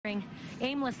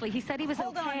aimlessly. He said he was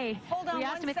okay. Hold on we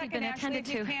asked him if he'd been attended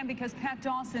to. If you can, because Pat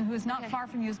Dawson, who is not far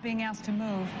from you, is being asked to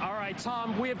move. All right,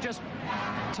 Tom, we've just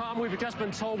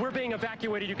been told we're being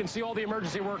evacuated. You can see all the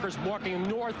emergency workers walking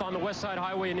north on the West Side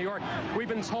Highway in New York. We've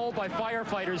been told by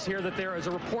firefighters here that there is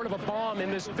a report of a bomb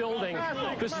in this building.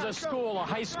 This is a school, a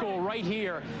high school right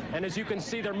here. And as you can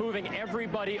see, they're moving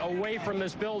everybody away from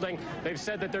this building. They've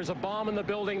said that there's a bomb in the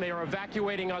building. They are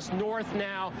evacuating us north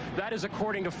now. That is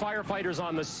according to firefighters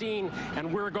on the scene.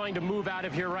 And we're going to move out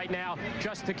of here right now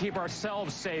just to keep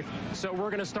ourselves safe. So we're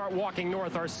going to start walking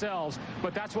north ourselves.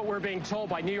 But that's what we're being told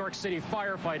by New York City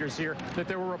firefighters here, that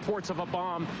there were reports of a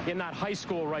bomb in that high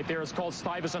school right there. It's called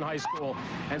Stuyvesant High School.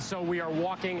 And so we are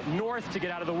walking north to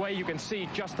get out of the way. You can see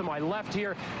just to my left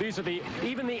here, these are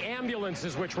even the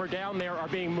ambulances which were down there are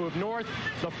being moved north.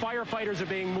 The firefighters are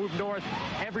being moved north.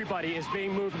 Everybody is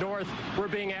being moved north. We're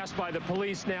being asked by the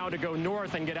police now to go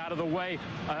north and get out of the way.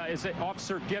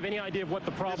 Officer, do you have any idea of what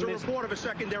the problem is? There's a report of a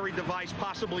secondary device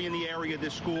possibly in the area of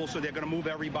this school, so they're going to move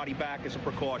everybody back as a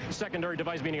precaution. Secondary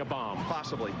device meaning a bomb?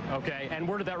 Possibly. Okay, and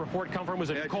where did that report come from? Was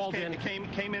it called in? It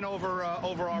came in over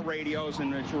our radios,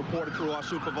 and it's reported through our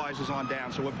supervisors on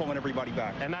down, so we're pulling everybody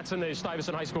back. And that's in the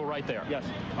Stuyvesant High School right there? Yes.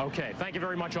 Okay, thank you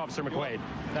very much, Officer McQuaid.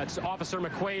 That's Officer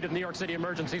McQuaid of New York City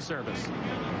Emergency Service.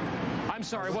 I'm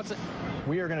sorry, what's it?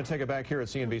 We are going to take it back here at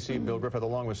CNBC. Bill Griffith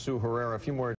along with Sue Herrera. A few more